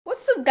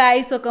Up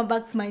guys, welcome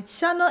back to my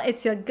channel.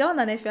 It's your girl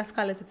Nanefia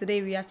Scarlett.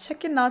 Today we are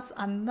checking out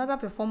another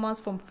performance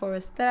from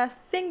Forestella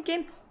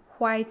singing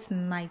White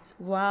Night.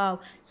 Wow.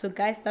 So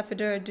guys, without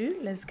further ado,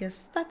 let's get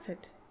started.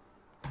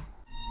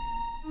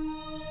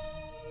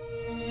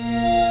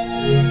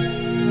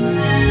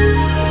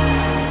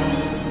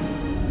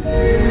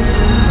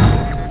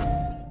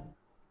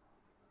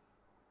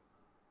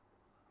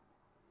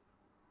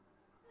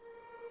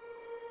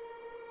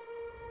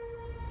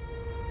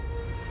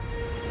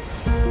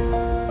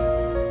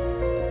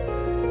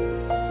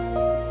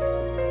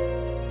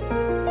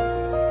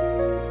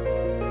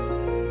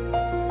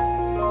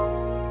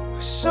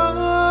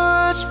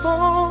 Search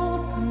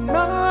for the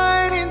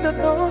night in the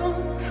dawn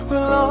where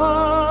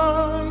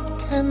light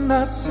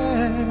cannot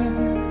set.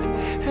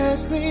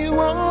 As we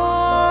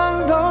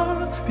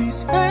wander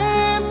this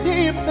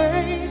empty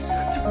place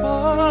to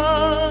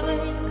find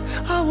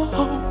our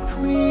hope,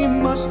 we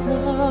must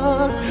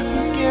not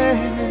forget.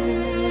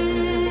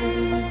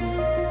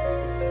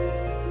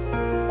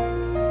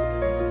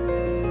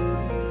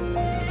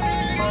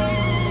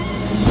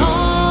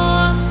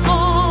 Our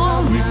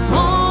song is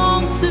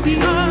long to be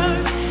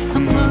heard, a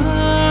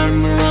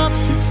murmur of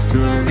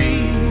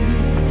history.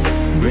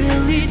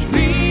 Will it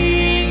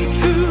ring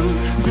true,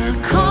 the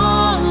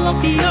call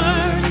of the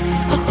earth?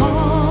 A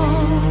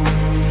hope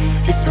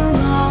is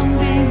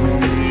surrounding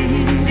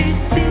me in this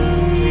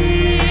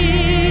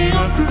sea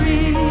of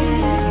green.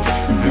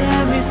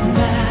 There is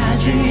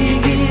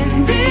magic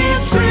in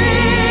these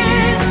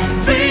trees,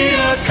 free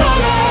of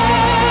color.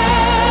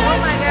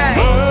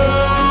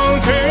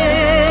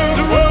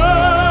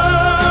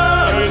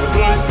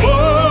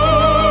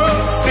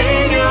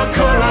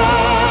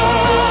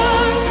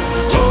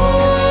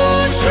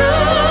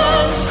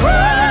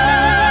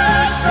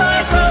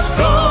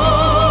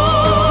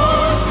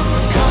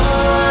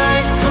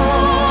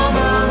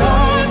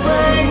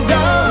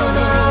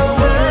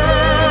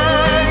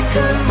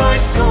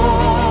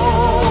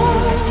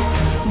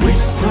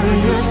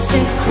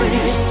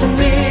 Secrets to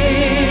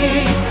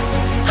me,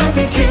 I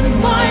begin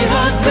my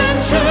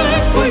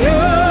adventure for you.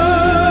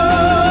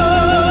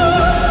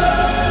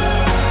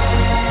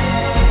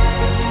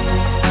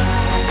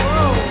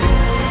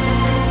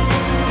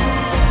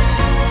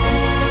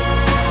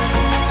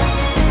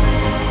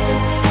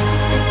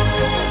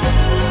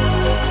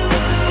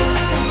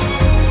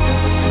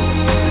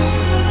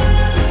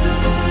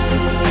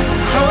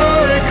 I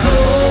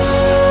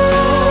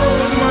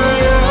close my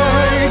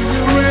eyes,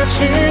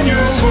 reaching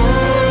your soul.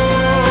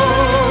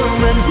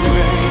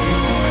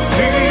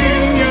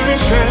 Sing your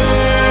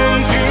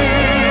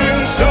enchanting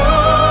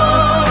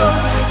song,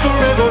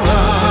 forever I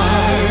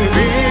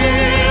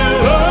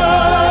belong.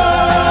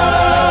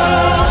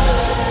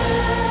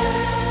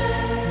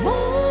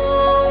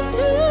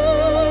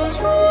 Mountains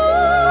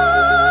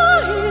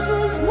rise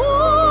once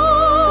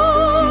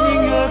more,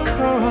 sing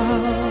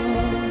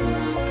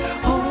across.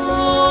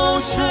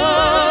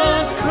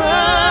 Oceans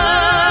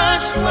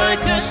crash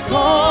like a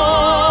storm.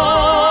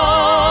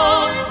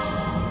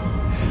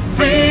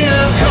 Free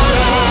of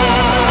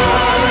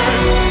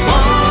colors,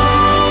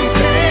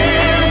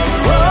 mountains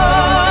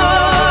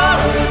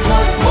rise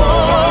once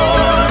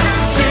more,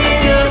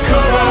 sing your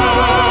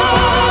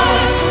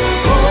chorus.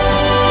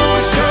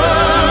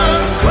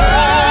 Oceans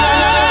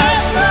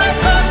crash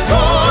like a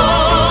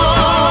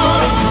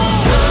storm.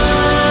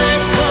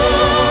 Skies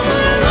come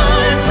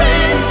alive,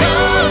 rain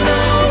down,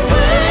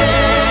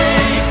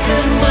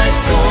 awaken my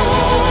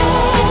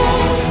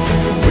soul.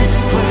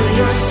 Whisper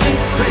your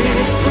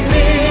secrets to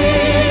me,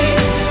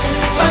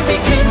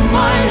 begin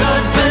my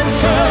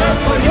adventure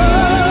for you.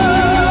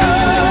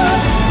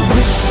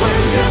 Whisper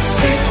your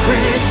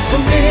secrets to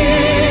me,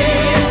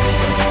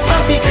 I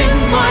begin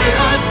my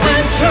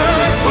adventure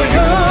for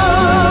you.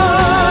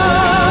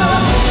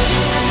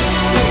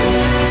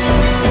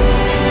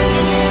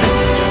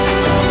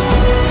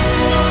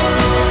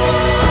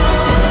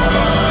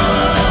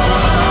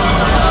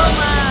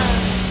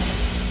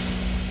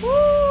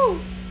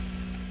 Woo!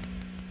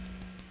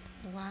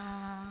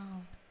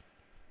 Wow.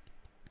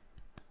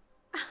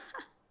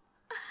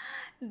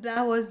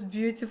 That was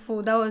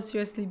beautiful. That was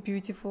seriously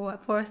beautiful.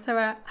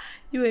 Forestella,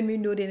 you and me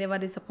know they never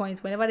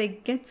disappoint. Whenever they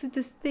get to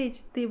the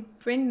stage, they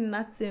bring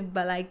nothing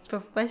but like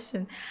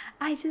perfection.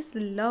 I just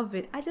love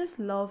it. I just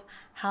love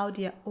how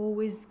they are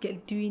always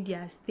doing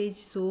their stage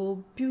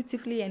so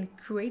beautifully and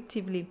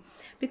creatively,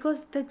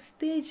 because the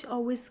stage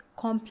always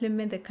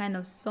complement the kind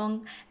of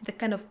song, the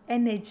kind of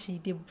energy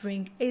they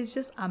bring. It's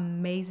just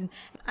amazing.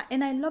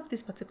 And I love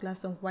this particular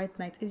song, White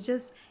Night. It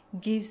just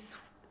gives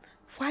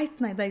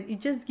White Night, like it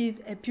just gives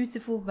a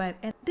beautiful vibe.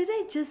 And did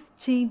they just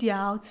change their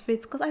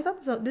outfits? Because I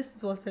thought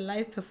this was a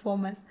live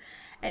performance,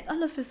 and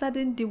all of a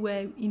sudden they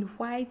were in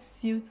white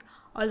suits.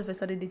 All of a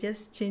sudden they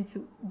just changed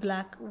to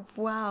black.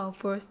 Wow,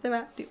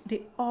 Forestella,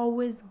 they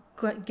always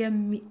get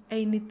me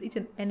each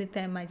and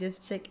anytime I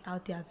just check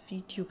out their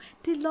video.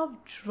 They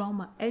love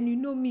drama, and you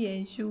know me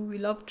and you, we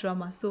love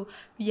drama, so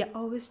we are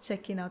always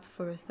checking out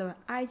Forestella.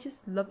 I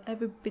just love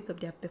every bit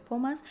of their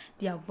performance.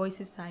 Their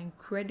voices are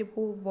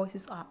incredible.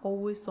 Voices are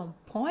always on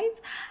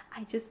point.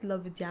 I just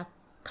love it. Their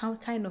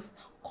kind of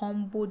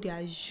combo,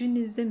 their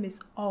unison is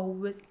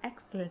always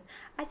excellent.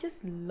 I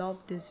just love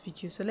this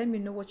video. So let me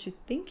know what you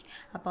think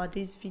about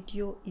this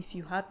video. If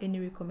you have any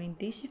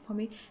recommendation for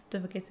me,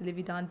 don't forget to leave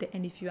it down there.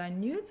 And if you are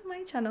new to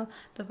my channel,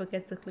 don't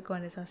forget to click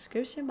on the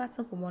subscription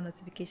button for more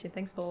notification.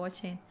 Thanks for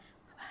watching.